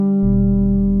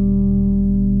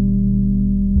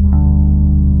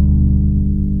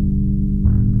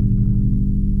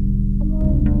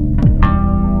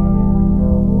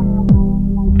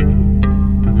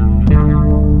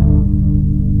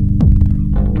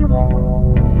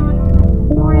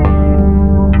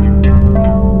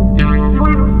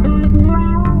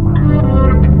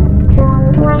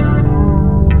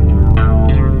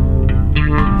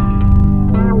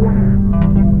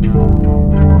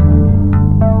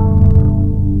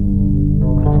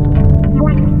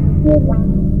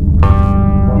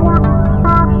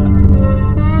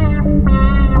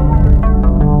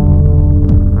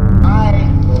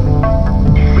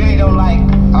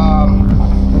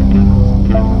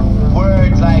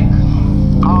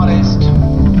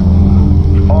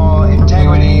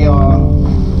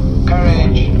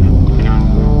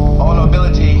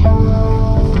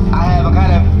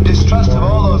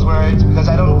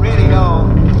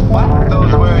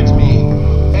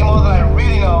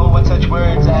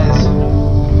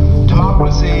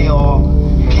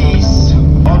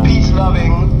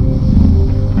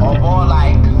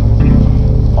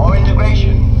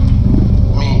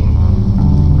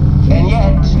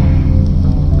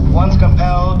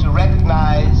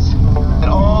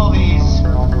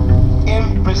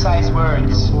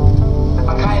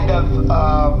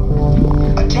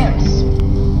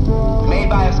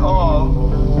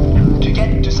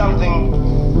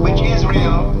which is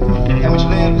real and which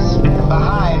lives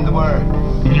behind the word.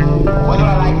 Whether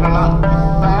I like it or not,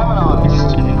 I am an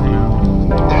artist.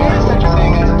 There is such a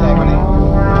thing as integrity.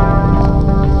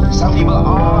 Some people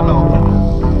are noble.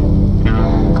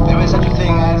 There is such a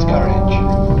thing as courage.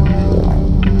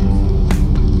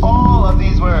 All of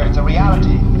these words, a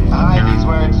reality behind these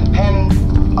words, depend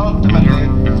ultimately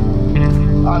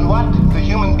on what the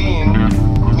human being,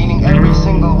 meaning every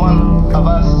single one of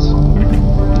us,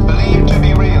 believe to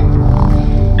be real.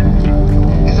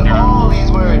 Is that all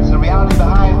these words, the reality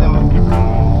behind them,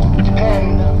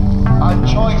 depend on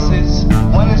choices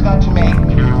one has got to make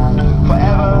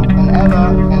forever and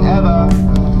ever and ever,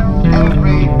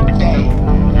 every day.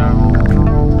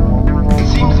 It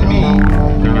seems to me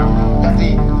that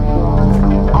the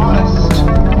honest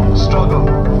struggle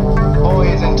for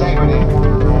his integrity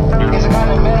is a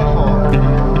kind of metaphor,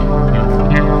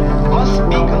 must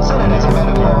be considered as a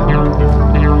metaphor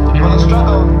for the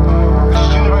struggle which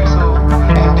is universal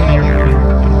and daily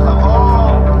of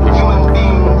all human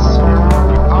beings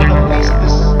on the face of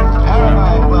this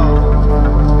terrifying world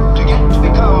to get to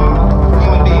become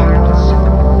human beings.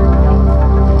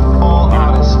 All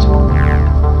honest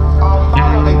are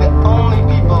finally the only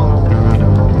people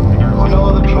who know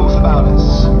the truth about us.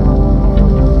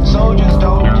 Soldiers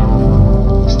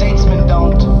don't, statesmen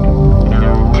don't,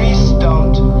 priests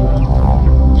don't,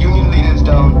 union leaders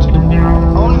don't,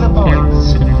 only the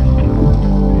poets.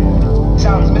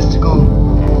 Sounds mystical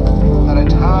at a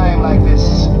time like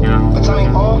this, but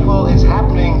something awful is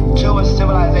happening to a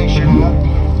civilization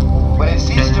when it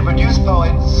ceases to produce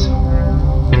poets,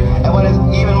 and what is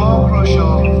even more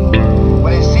crucial,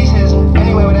 when it ceases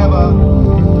anyway whatever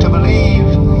to believe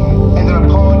in the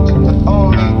report that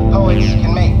only poets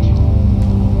can make.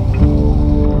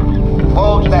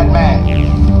 Woe to that man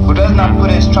who does not put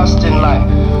his trust in life.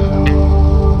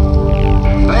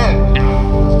 Live.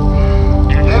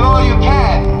 Live all you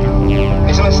can.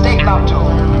 It's a mistake not to.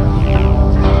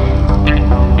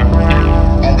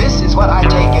 And this is what I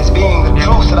take as being the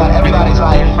truth about everybody's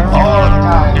life all the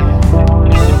time.